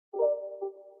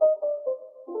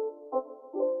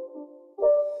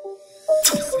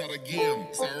start again.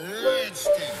 It's a rich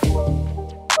thing.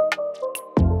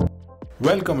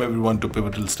 Welcome everyone to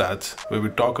Pivotal Stats, where we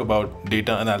talk about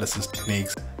data analysis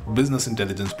techniques, business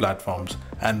intelligence platforms,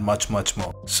 and much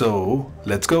more. So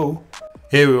let's go.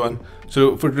 Hey everyone.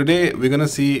 So for today, we're gonna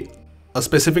see a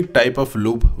specific type of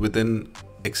loop within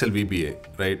Excel VBA,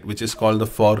 right? Which is called the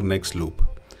for next loop.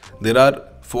 There are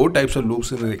 4 types of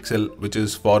loops in Excel, which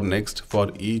is for next,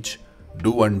 for each,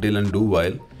 do until, and do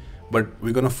while. But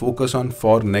we're gonna focus on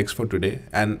for next for today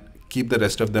and keep the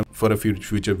rest of them for a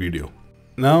future video.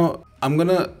 Now, I'm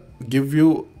gonna give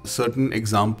you certain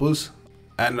examples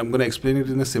and I'm gonna explain it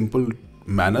in a simple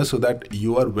manner so that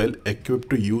you are well equipped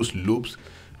to use loops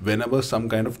whenever some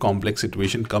kind of complex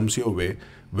situation comes your way,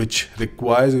 which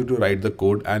requires you to write the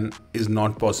code and is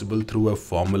not possible through a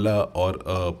formula or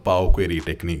a Power Query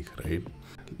technique, right?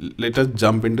 Let us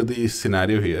jump into the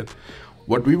scenario here.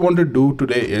 What we want to do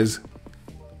today is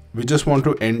we just want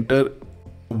to enter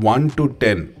 1 to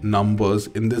 10 numbers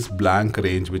in this blank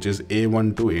range, which is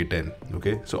A1 to A10.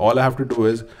 Okay, so all I have to do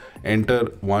is enter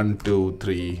 1, 2,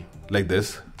 3 like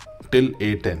this till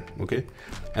A10. Okay,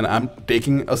 and I'm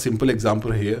taking a simple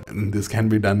example here. This can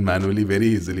be done manually very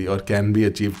easily or can be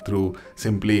achieved through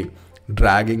simply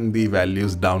dragging the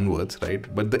values downwards,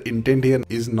 right? But the intent here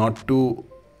is not to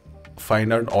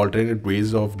find out alternate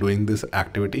ways of doing this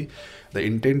activity. The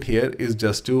intent here is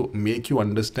just to make you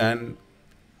understand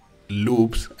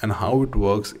loops and how it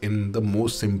works in the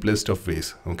most simplest of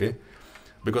ways. Okay,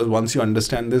 because once you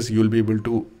understand this, you'll be able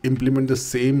to implement the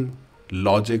same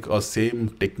logic or same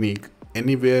technique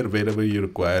anywhere wherever you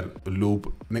require a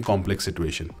loop in a complex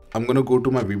situation. I'm gonna go to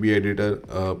my VBA editor.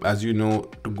 As you know,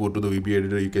 to go to the VBA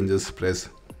editor, you can just press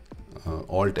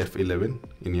Alt F11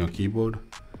 in your keyboard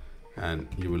and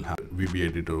you will have VBA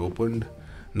editor opened.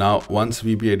 Now, once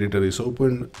VBA editor is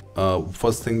open,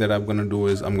 first thing that I'm going to do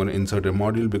is I'm going to insert a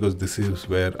module, because this is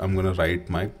where I'm going to write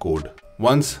my code.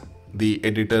 Once the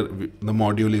editor, the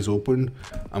module is opened,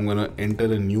 I'm going to enter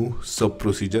a new sub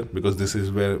procedure, because this is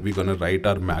where we're going to write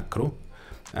our macro,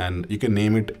 and you can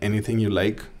name it anything you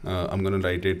like. I'm going to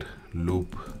write it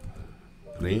loop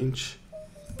range.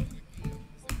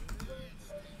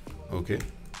 Okay.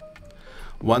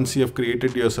 Once you have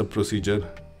created your sub procedure,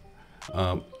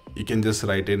 you can just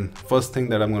write in. First thing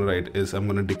that I'm going to write is I'm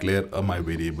going to declare my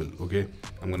variable. Okay,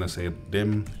 I'm going to say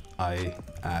dim I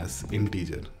as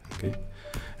integer. Okay,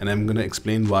 and I'm going to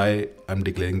explain why I'm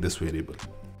declaring this variable.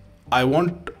 I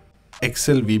want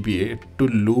Excel VBA to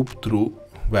loop through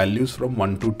values from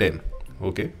 1 to 10.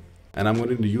 Okay, and I'm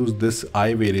going to use this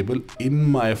I variable in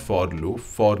my for loop,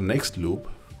 for next loop,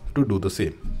 to do the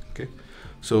same. Okay,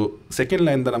 so second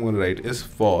line that I'm going to write is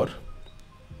for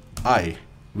I,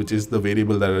 which is the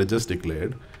variable that I just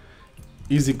declared,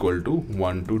 is equal to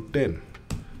 1 to 10,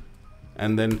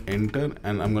 and then enter.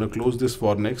 And I'm going to close this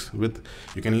for next with,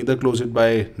 you can either close it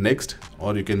by next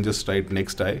or you can just write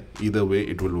next I. Either way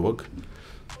it will work.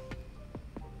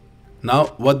 Now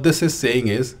what this is saying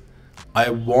is I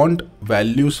want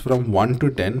values from 1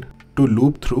 to 10 to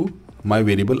loop through my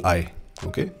variable I.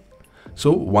 Okay,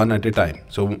 so one at a time.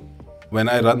 So when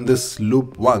I run this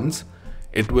loop once,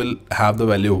 it will have the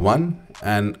value of 1,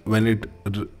 and when it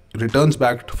returns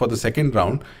back for the second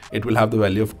round, it will have the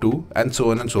value of 2, and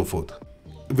so on and so forth.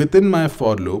 Within my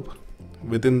for loop,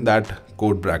 within that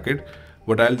code bracket,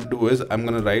 what I'll do is I'm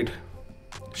going to write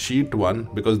sheet 1,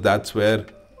 because that's where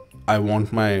I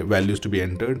want my values to be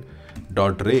entered,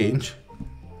 dot range,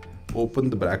 open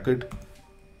the bracket.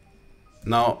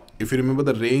 Now if you remember,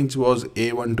 the range was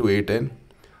A1 to A10,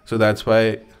 so that's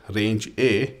why range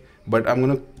A. But I'm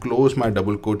going to close my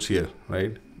double quotes here,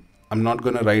 right? I'm not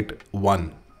going to write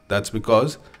 1. That's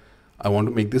because I want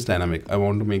to make this dynamic. I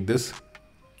want to make this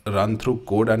run through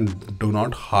code and do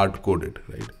not hard code it,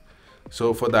 right?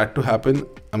 So for that to happen,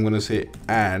 I'm going to say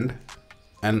and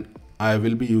I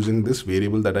will be using this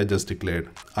variable that I just declared,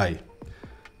 I,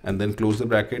 and then close the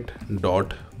bracket,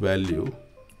 dot value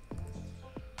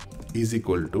is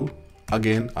equal to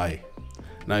again I.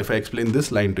 Now if I explain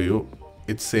this line to you,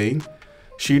 it's saying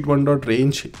sheet 1 dot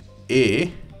range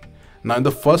A. Now in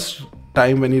the first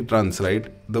time when it runs, right,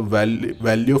 the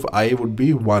value of I would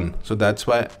be 1. So that's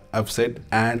why I've said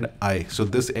and I. So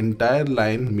this entire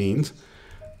line means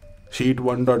sheet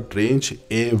 1 dot range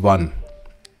A1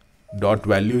 dot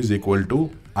value is equal to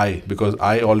I, because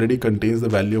I already contains the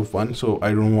value of 1. So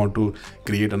I don't want to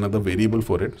create another variable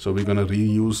for it. So we're going to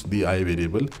reuse the I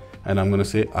variable and I'm going to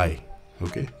say I.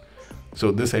 Okay.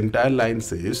 So this entire line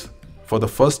says, for the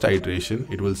first iteration,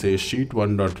 it will say sheet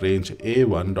 1 dot range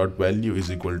A1 dot value is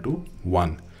equal to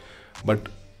 1. But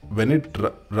when it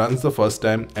runs the first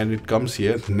time and it comes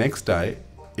here next I,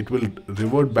 it will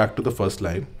revert back to the first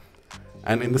line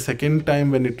and in the second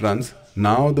time when it runs,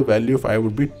 now the value of I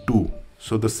would be 2.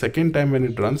 So the second time when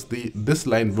it runs, this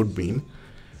line would mean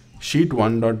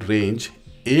sheet1 dot range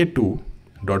a2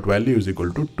 dot value is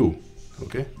equal to 2.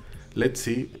 Okay, let's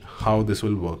see how this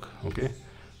will work. Okay,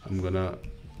 I'm gonna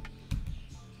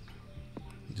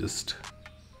just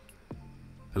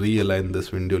realign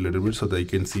this window a little bit so that you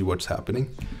can see what's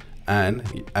happening.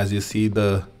 And as you see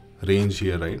the range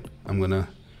here, right, I'm gonna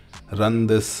run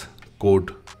this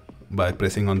code by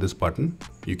pressing on this button.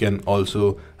 You can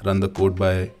also run the code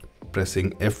by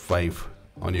pressing F5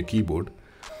 on your keyboard.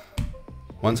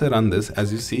 Once I run this,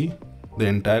 as you see, the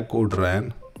entire code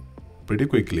ran pretty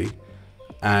quickly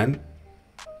and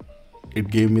it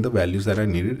gave me the values that I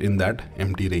needed in that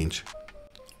empty range.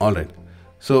 Alright,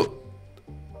 so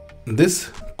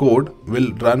this code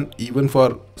will run even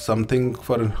for something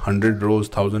for 100 rows,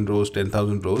 1000 rows,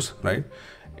 10,000 rows, right?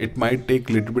 It might take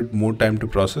a little bit more time to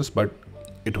process, but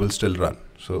it will still run.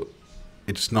 So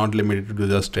it's not limited to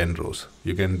just 10 rows.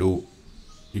 You can do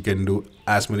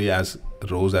as many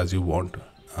rows as you want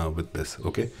with this.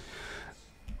 Okay,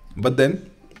 but then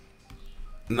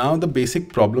now the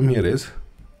basic problem here is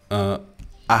I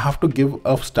have to give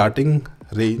a starting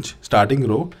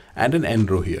row and an end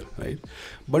row here, right?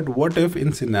 But what if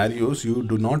in scenarios you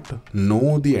do not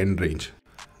know the end range?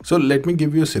 So let me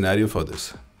give you a scenario for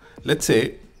this. Let's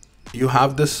say you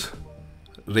have this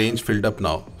range filled up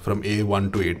now from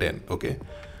A1 to A10. Okay,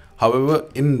 however,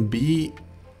 in B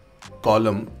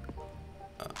column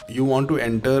you want to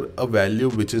enter a value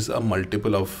which is a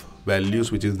multiple of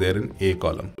values which is there in A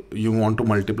column. You want to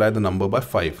multiply the number by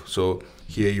 5. So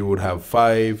here you would have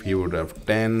 5, here you would have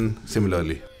 10.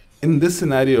 Similarly, in this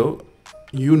scenario,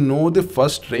 you know the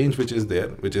first range which is there,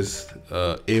 which is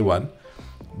A1,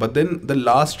 but then the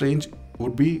last range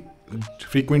would be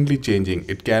frequently changing.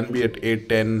 It can be at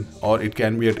 810 or it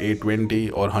can be at 820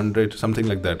 or 100, something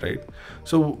like that, right?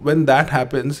 So when that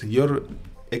happens, your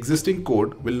existing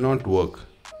code will not work,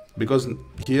 because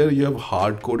here you have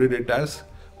hard coded it as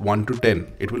 1 to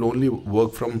 10. It will only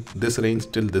work from this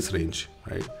range till this range,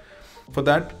 right? For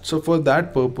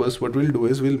that purpose, what we'll do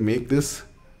is we'll make this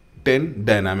 10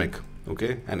 dynamic.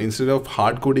 Okay, and instead of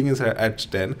hard coding is at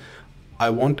 10, I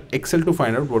want Excel to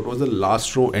find out what was the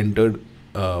last row entered,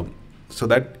 so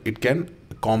that it can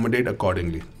accommodate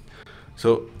accordingly.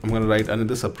 So I'm going to write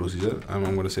another sub procedure. I'm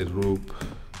going to say loop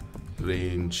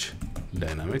range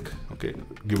dynamic. Okay,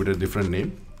 give it a different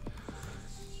name.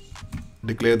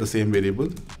 Declare the same variable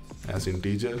as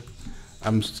integer.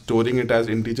 I'm storing it as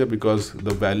integer because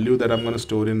the value that I'm going to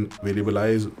store in variable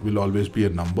I will always be a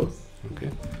number.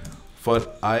 Okay, for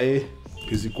I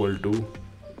is equal to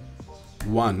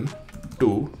 1,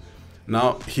 2.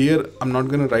 Now here I'm not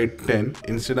going to write 10.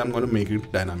 Instead I'm going to make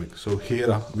it dynamic. So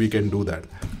here we can do that.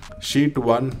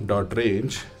 Sheet1 dot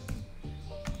range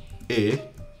A,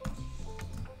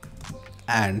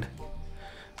 and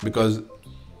because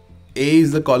A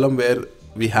is the column where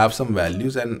we have some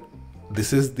values, and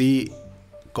this is the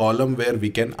column where we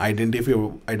can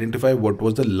identify what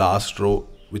was the last row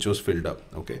which was filled up.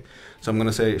 Okay, so I'm going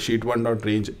to say sheet1 dot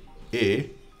range A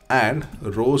and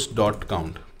rows dot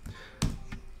count,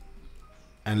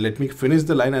 and let me finish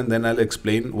the line and then I'll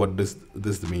explain what does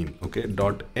this mean. Okay,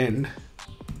 dot end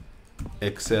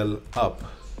Excel up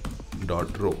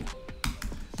dot row,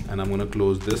 and I'm going to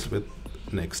close this with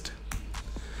next.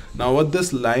 Now what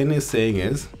this line is saying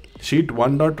is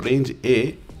sheet1 dot range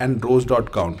A and rows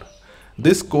dot count.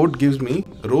 This code gives me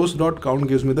rows dot count,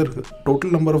 gives me the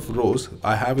total number of rows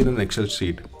I have in an Excel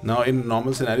sheet. Now in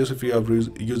normal scenarios, if you are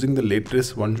using the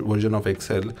latest version of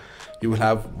Excel, you will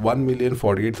have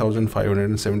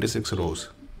 1,048,576 rows.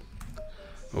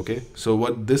 Okay, so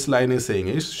what this line is saying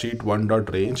is sheet1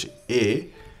 dot range A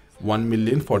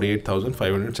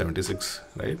 1,048,576,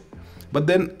 right? But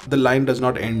then the line does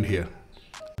not end here.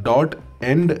 Dot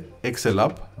end Excel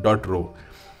up dot row.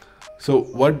 So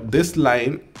what this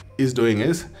line is doing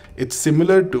is, it's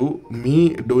similar to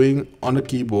me doing on a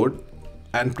keyboard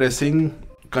and pressing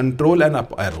Control and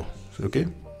up arrow. Okay,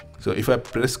 so if I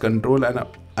press Control and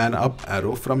up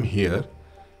arrow from here,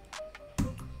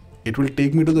 it will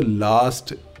take me to the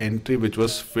last entry which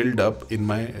was filled up in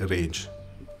my range.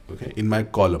 Okay, in my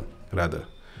column rather.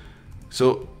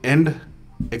 So end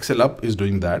Excel up is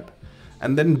doing that,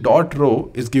 and then dot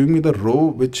row is giving me the row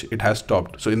which it has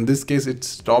stopped. So in this case, it's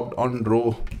stopped on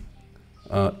row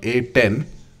A10,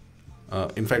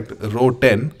 in fact row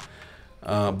 10,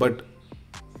 but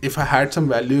if I had some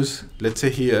values, let's say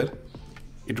here,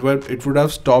 it would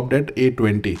have stopped at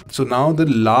A20. So now the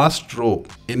last row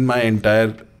in my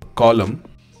entire column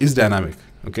is dynamic.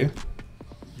 Okay,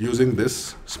 using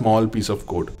this small piece of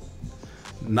code.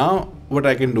 Now what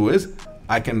I can do is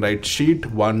I can write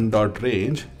sheet1 dot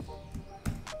range.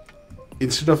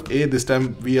 Instead of A, this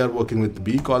time we are working with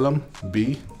B column,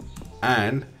 B,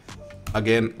 and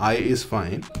again I is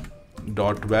fine,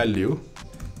 dot value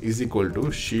is equal to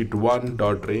sheet1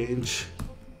 dot range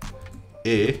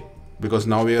A, because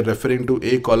now we are referring to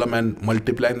A column and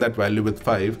multiplying that value with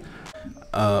 5.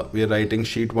 We are writing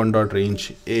sheet1 dot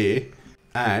range A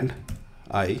and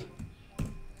I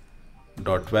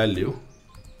dot value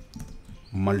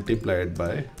multiplied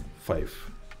by 5.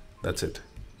 That's it.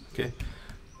 Okay,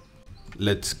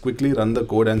 let's quickly run the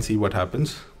code and see what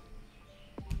happens.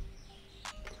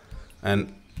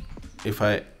 And if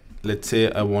let's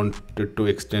say I wanted to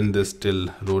extend this till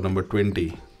row number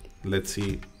 20, let's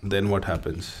see then what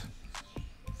happens.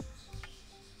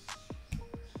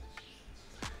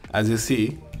 As you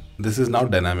see, this is now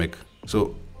dynamic.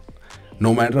 So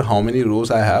no matter how many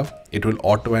rows I have, it will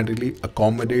automatically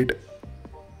accommodate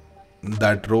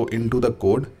that row into the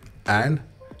code and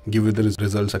give you the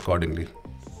results accordingly.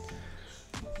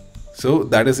 So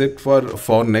that is it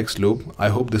for next loop. I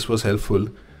hope this was helpful.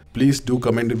 Please do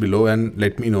comment it below and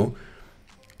let me know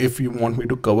if you want me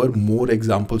to cover more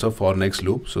examples of for next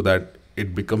loop so that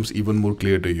it becomes even more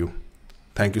clear to you.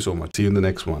 Thank you so much. See you in the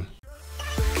next one.